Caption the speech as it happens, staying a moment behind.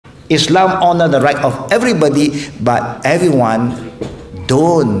Islam honor the right of everybody, but everyone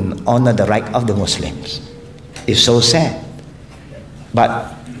don't honor the right of the Muslims. It's so sad.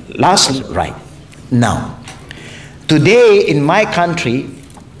 But lastly, right now, today in my country,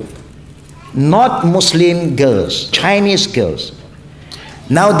 not Muslim girls, Chinese girls,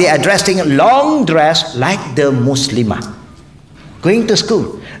 now they are dressing long dress like the Muslimah, going to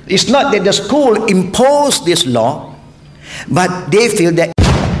school. It's not that the school imposed this law, but they feel that.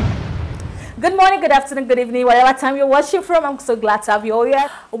 Good morning, good afternoon, good evening, whatever time you're watching from. I'm so glad to have you all here.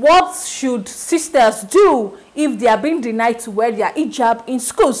 What should sisters do if they are being denied to wear their hijab in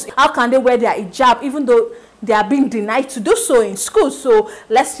schools? How can they wear their hijab even though they are being denied to do so in school? So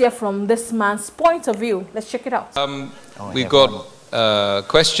let's hear from this man's point of view. Let's check it out. We've got a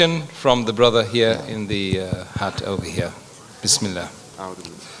question from the brother here in the hat over here. Bismillah.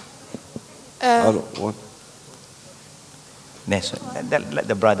 What? Let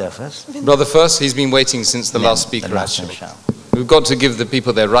the brother first. Brother first, he's been waiting since the last speaker actually. We've got to give the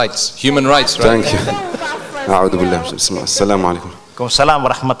people their rights, human rights, right? Thank you. Assalamu alaikum.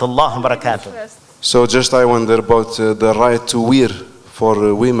 So just I wonder about the right to wear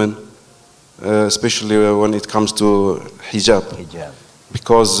for women, especially when it comes to hijab.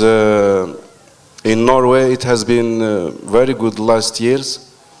 Because in Norway it has been very good last years.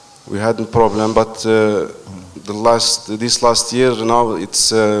 We had a problem, but this last year now it's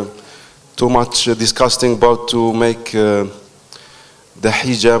too much disgusting about to make the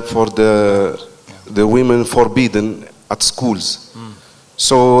hijab for the women forbidden at schools.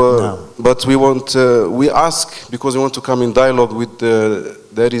 So, but we ask because we want to come in dialogue with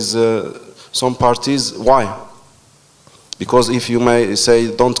there is some parties. Why? Because if you may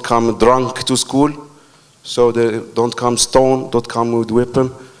say don't come drunk to school, so they don't come stoned, don't come with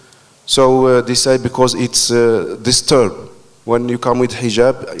weapon. So they say because it's disturbed. When you come with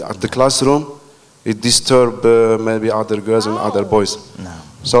hijab at the classroom, it disturbs maybe other girls and other boys. No.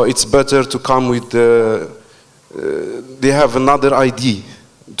 So it's better to come with, they have another idea,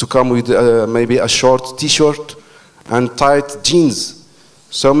 to come with maybe a short t-shirt and tight jeans.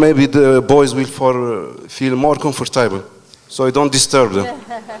 So maybe the boys will feel more comfortable. So it don't disturb them.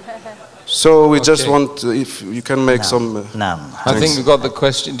 So we just want, if you can make some... I think we got the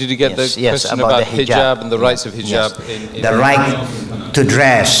question. Did you get the question about hijab and the rights of hijab? Yes. The right to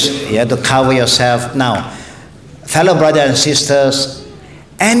dress, to cover yourself. Now, fellow brothers and sisters,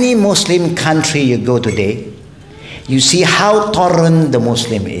 any Muslim country you go today, you see how tolerant the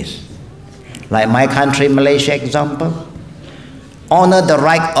Muslim is. Like my country, Malaysia, example, honor the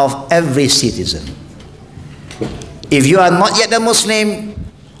right of every citizen. If you are not yet a Muslim,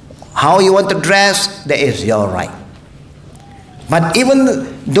 how you want to dress, that is your right. But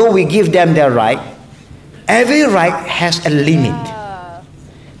even though we give them their right, every right has a limit.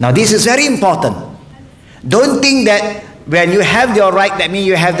 Now this is very important. Don't think that when you have your right, that means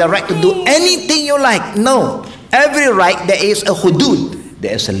you have the right to do anything you like. No. Every right, there is a hudud,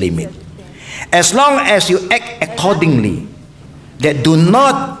 there is a limit. As long as you act accordingly, that do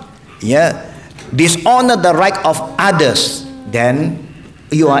not dishonor the right of others, then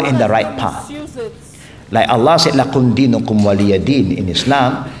you are in the right path. Like Allah said, lakum dinukum waliyadin in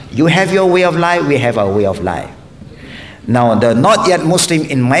Islam, you have your way of life, we have our way of life. Now the not yet Muslim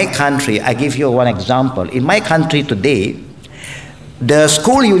in my country, I give you one example. In my country today, the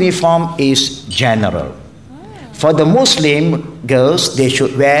school uniform is general. For the Muslim girls, they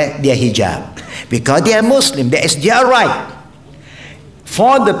should wear their hijab because they are Muslim, that is their right.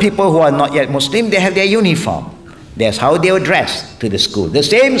 For the people who are not yet Muslim, they have their uniform. That's how they will dress to the school, the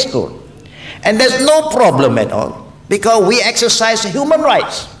same school. And there's no problem at all because we exercise human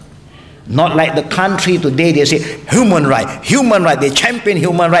rights. Not like the country today, they say human right, they champion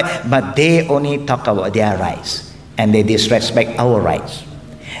human right, but they only talk about their rights and they disrespect our rights.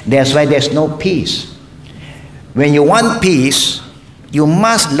 That's why there's no peace. When you want peace, you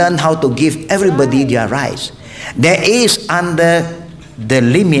must learn how to give everybody their rights. There is under the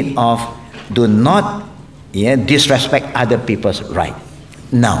limit of do not disrespect other people's right.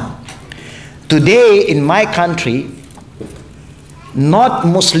 Now, today in my country, not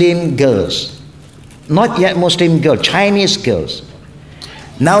Muslim girls, not yet Muslim girls, Chinese girls,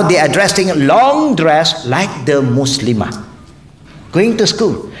 now they are dressing long dress like the Muslimah, going to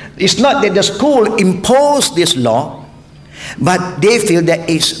school. It's not that the school imposed this law, but they feel that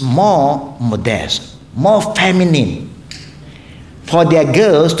it's more modest, more feminine for their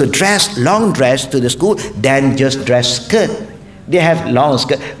girls to dress long dress to the school than just dress skirt. They have long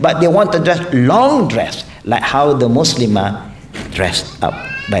skirt, but they want to dress long dress like how the Muslimah dressed up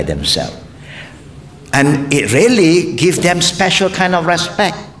by themselves. And it really gives them special kind of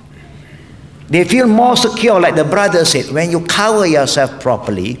respect. They feel more secure, like the brother said. When you cover yourself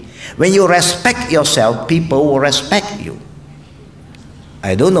properly, when you respect yourself, people will respect you.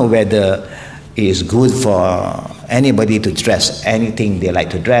 I don't know whether it is good for anybody to dress anything they like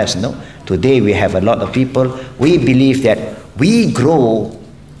to dress. No. Today we have a lot of people, we believe that we grow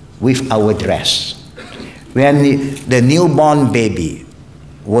with our dress. When the newborn baby,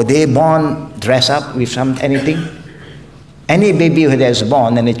 were they born dressed up with anything? Any baby that is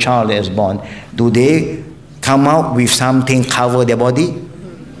born, any child that is born, do they come out with something cover their body?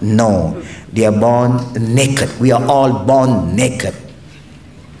 No. They are born naked. We are all born naked.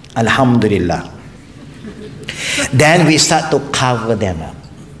 Alhamdulillah. Then we start to cover them up.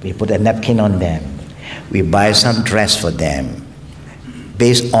 We put a napkin on them. We buy some dress for them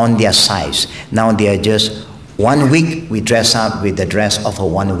based on their size. Now they are just 1 week, we dress up with the dress of a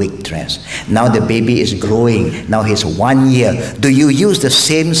 1 week dress. Now the baby is growing. Now he's 1 year. Do you use the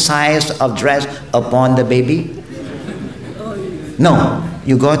same size of dress upon the baby? No.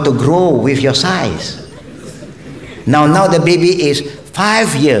 You got to grow with your size. Now the baby is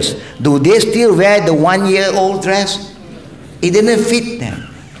 5 years. Do they still wear the 1-year-old dress? It didn't fit them.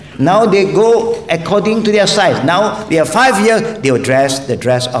 Now they go according to their size. Now they are 5 years, they will dress the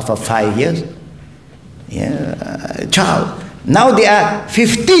dress of a 5 years child. Now they are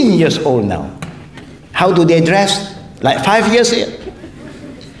 15 years old now. How do they dress? Like 5 years here.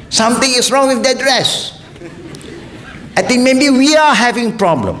 Something is wrong with their dress. I think maybe we are having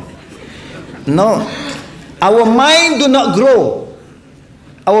problem. No. Our mind do not grow.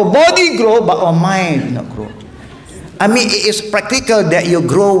 Our body grow, but our mind do not grow. I mean, it is practical that you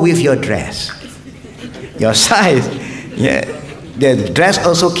grow with your dress. Your size. Yeah. The dress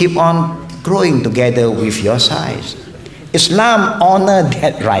also keep on growing together with your size. Islam honor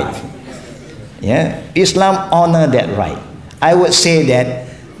that right. Yeah. Islam honor that right. I would say that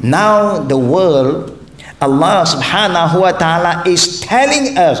now the world, Allah subhanahu wa ta'ala is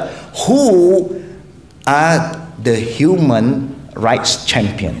telling us who are the human rights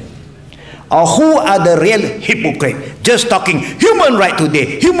champion, or who are the real hypocrite, just talking human right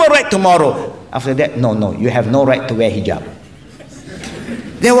today, human right tomorrow. After that, no, you have no right to wear hijab.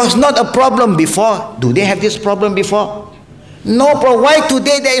 There was not a problem before. Do they have this problem before? No problem. Why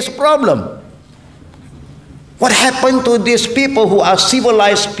today there is a problem? What happened to these people who are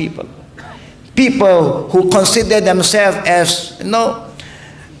civilized people? People who consider themselves as,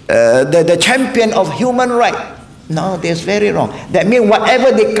 the champion of human rights. No, that's very wrong. That means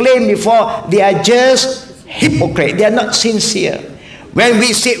whatever they claim before, they are just hypocrite. They are not sincere. When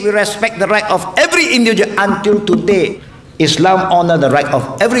we say we respect the right of every individual, until today, Islam honor the right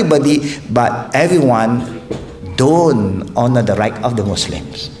of everybody, but everyone don't honor the right of the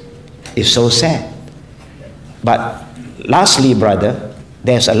Muslims. It's so sad. But lastly, brother,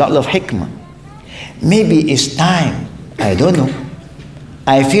 there's a lot of hikmah. Maybe it's time, I don't know.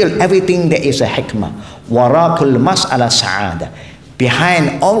 I feel everything there is a hikmah. Warakul mas'ala sa'ada.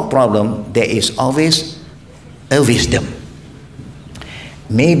 Behind all problem, there is always a wisdom.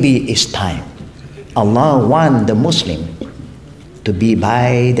 Maybe it's time. Allah wants the Muslim to be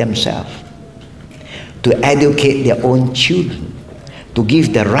by themselves, to educate their own children, to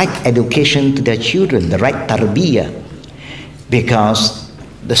give the right education to their children, the right tarbiyah, because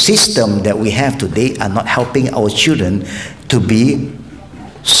the system that we have today are not helping our children to be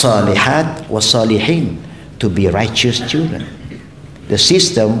salihat wa salihin, to be righteous children. The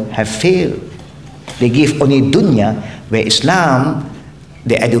system have failed. They give only dunya, where Islam,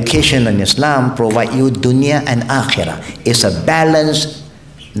 the education in Islam provide you dunya and akhirah. It's a balanced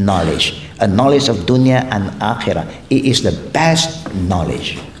knowledge, a knowledge of dunya and akhirah. It is the best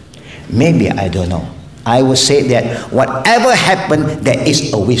knowledge. Maybe, I don't know. I would say that whatever happened, there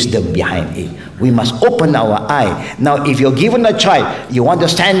is a wisdom behind it. We must open our eye. Now, if you're given a child, you want to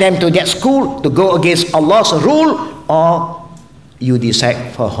send them to that school to go against Allah's rule, or you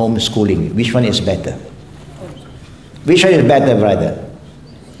decide for homeschooling. Which one is better? Which one is better, brother?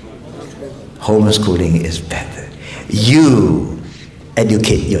 Homeschooling is better. You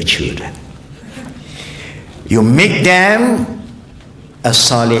educate your children. You make them a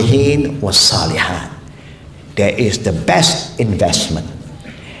salihin wa salihan. That is the best investment.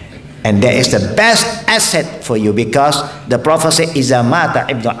 And that is the best asset for you, because the Prophet said, إِذَا مَاتَ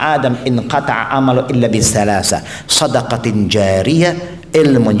عِبْنُ آدَمْ إِنْ قَطَعَ عَمَلُ إِلَّا بِالثَّلَاثَ صَدَقَةٍ جَارِيَةٍ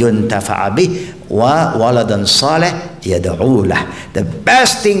عِلْمٌ يُنْتَفَعَ بِهِ وَوَلَدًا صَالِحًا يَدْعُو لَهُ. The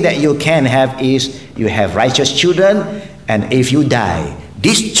best thing that you can have is you have righteous children, and if you die,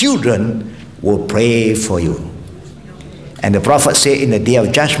 these children will pray for you. And the Prophet said, in the day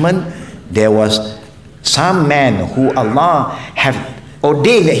of judgment, there was some man who Allah have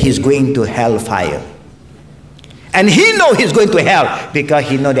ordained that he's going to hellfire. And he knows he's going to hell because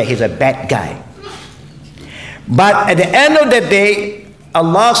he knows that he's a bad guy. But at the end of the day,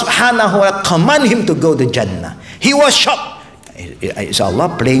 Allah subhanahu wa ta'ala command him to go to Jannah. He was shocked. Is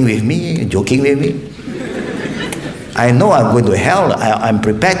Allah playing with me, joking with me? I know I'm going to hell. I'm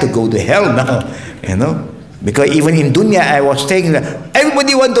prepared to go to hell now, you know. Because even in dunya, I was saying that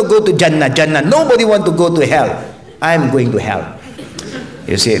everybody want to go to Jannah, Jannah. Nobody want to go to hell. I'm going to hell.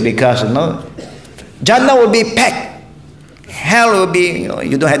 You see, because, you know, Jannah will be packed. Hell will be, you know,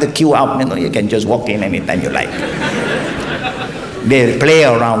 you don't have to queue up, you know, you can just walk in anytime you like. They play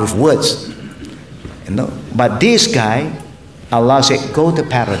around with words, you know. But this guy, Allah said, go to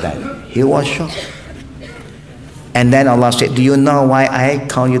paradise. He was shocked. And then Allah said, do you know why I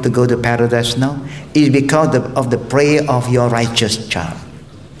call you to go to paradise now? It's because of the prayer of your righteous child.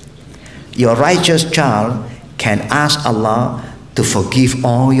 Your righteous child can ask Allah to forgive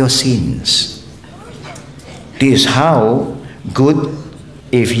all your sins. This is how good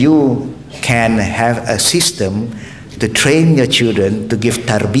if you can have a system to train your children, to give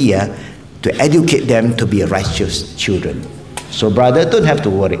tarbiyah, to educate them to be righteous children. So brother, don't have to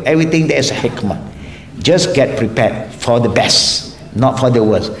worry. Everything there is a hikmah. Just get prepared for the best, not for the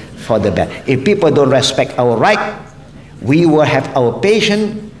worst, for the best. If people don't respect our right, we will have our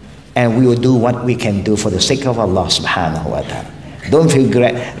patience and we will do what we can do for the sake of Allah subhanahu wa ta'ala. Don't feel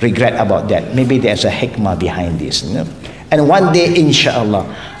regret about that. Maybe there's a hikmah behind this. You know? And one day, inshallah,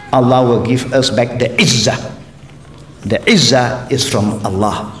 Allah will give us back the izzah. The izzah is from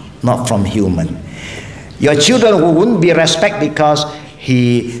Allah, not from human. Your children who wouldn't be respected because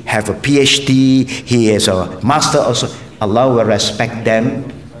he have a PhD, he is a master also, Allah will respect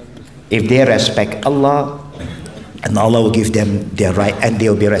them if they respect Allah, and Allah will give them their right and they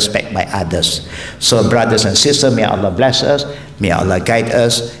will be respected by others. So brothers and sisters, may Allah bless us, may Allah guide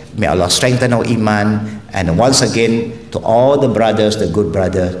us, may Allah strengthen our iman. And once again, to all the brothers, the good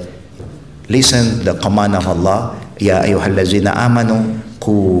brothers, listen the command of Allah, Ya ayyuhallazina amanu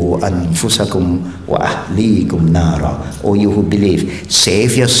qu anfusakum wa ahlikum nara. O you who believe,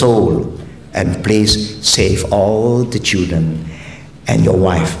 save your soul and please save all the children and your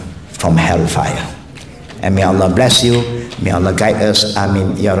wife from hellfire. And may Allah bless you, may Allah guide us,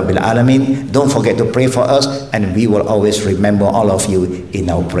 Amin Ya Rabbil Alameen. Don't forget to pray for us and we will always remember all of you in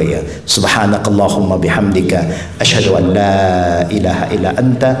our prayer. Subhanakallahumma bihamdika ashhadu an la ilaha illa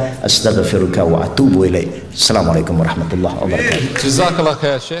anta astaghfiruka wa atubu ilayk. Assalamu alaikum wa rahmatullahi wa barakatuh. Jazakallah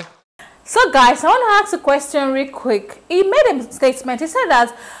khair, Sheikh. So guys, I want to ask a question real quick. He made a statement. He said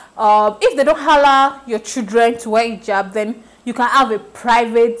that if they don't allow your children to wear hijab, then you can have a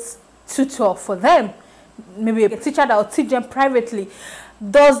private tutor for them. Maybe a teacher that will teach them privately.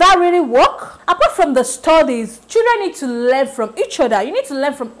 Does that really work? Apart from the studies, children need to learn from each other. You need to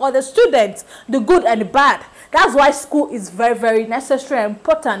learn from other students, the good and the bad. That's why school is very, very necessary and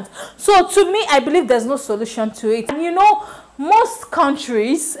important. So to me, I believe there's no solution to it. And you know, most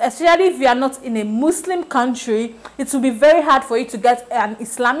countries, especially if you are not in a Muslim country, it will be very hard for you to get an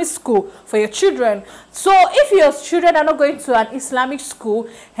Islamic school for your children. So if your children are not going to an Islamic school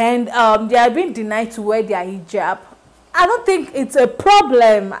and they are being denied to wear their hijab, I don't think it's a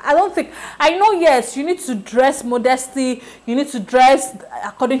problem. I know, yes, you need to dress modesty, you need to dress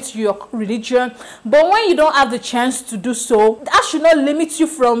according to your religion, but when you don't have the chance to do so, that should not limit you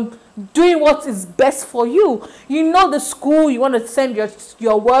from doing what is best for you. You know the school you want to send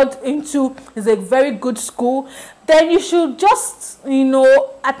your word into is a very good school, then you should just, you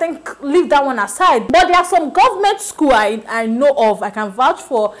know, I think leave that one aside. But there are some government school I know of, I can vouch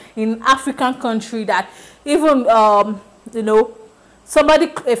for in African country that even you know,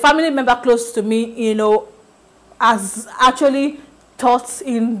 a family member close to me, you know, has actually taught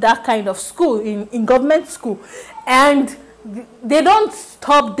in that kind of school, in government school, and they don't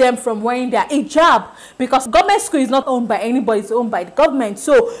stop them from wearing their hijab because government school is not owned by anybody, it's owned by the government.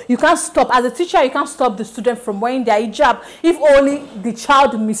 So you can't stop, as a teacher, you can't stop the student from wearing their hijab if only the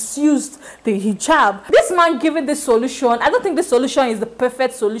child misused the hijab. This man giving this solution, I don't think this solution is the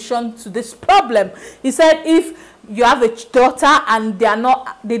perfect solution to this problem. He said if you have a daughter and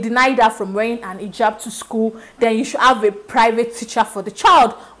they deny her from wearing an hijab to school, then you should have a private teacher for the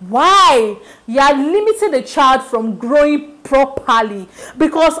child. Why? You are limiting the child from growing properly,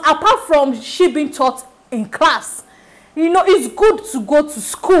 because apart from she being taught in class, you know, it's good to go to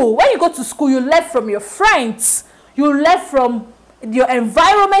school. When you go to school, you learn from your friends, you learn from your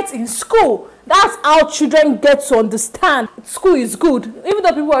environment in school. That's how children get to understand school is good, even though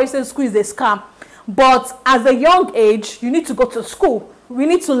people always say school is a scam. But at a young age, you need to go to school. We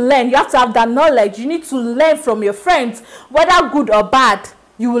need to learn. You have to have that knowledge. You need to learn from your friends, whether good or bad.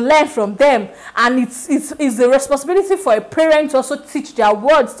 You will learn from them, and it's the responsibility for a parent to also teach their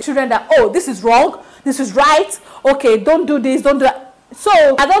words to children that, oh, this is wrong, this is right, okay, don't do this, don't do that. So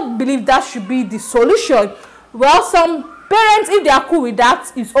I don't believe that should be the solution. Well, some parents, if they are cool with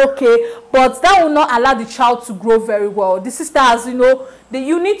that, it's okay, but that will not allow the child to grow very well. The sisters, you know,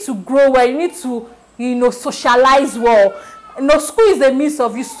 you need to grow well, you need to, you know, socialize well. You know, school is a means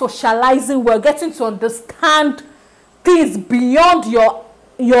of you socializing well, getting to understand things beyond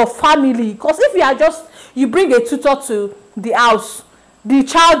your family. Because if you are you bring a tutor to the house, the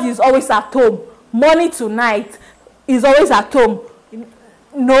child is always at home, morning to night is always at home.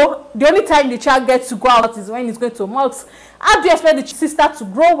 No, the only time the child gets to go out is when he's going to mosque. How do you expect the sister to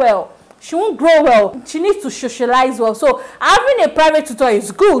grow well? She won't grow well. She needs to socialize well. So having a private tutor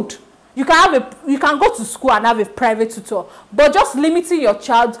is good. You can go to school and have a private tutor, but just limiting your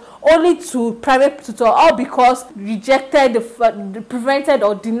child only to private tutor, all because rejected, prevented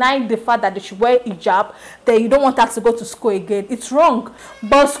or denied the fact that they should wear hijab, then you don't want her to go to school again. It's wrong.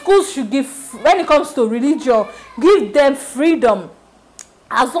 But schools should give, when it comes to religion, give them freedom.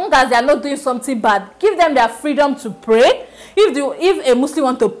 As long as they are not doing something bad, give them their freedom to pray. If a Muslim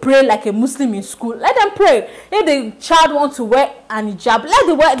want to pray like a Muslim in school, let them pray. If the child wants to wear an hijab,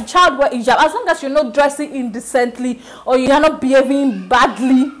 let the child wear hijab. As long as you're not dressing indecently or you are not behaving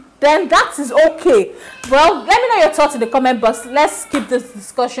badly, then that is okay. Well, let me know your thoughts in the comment box. Let's keep this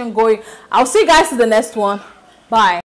discussion going. I'll see you guys in the next one. Bye.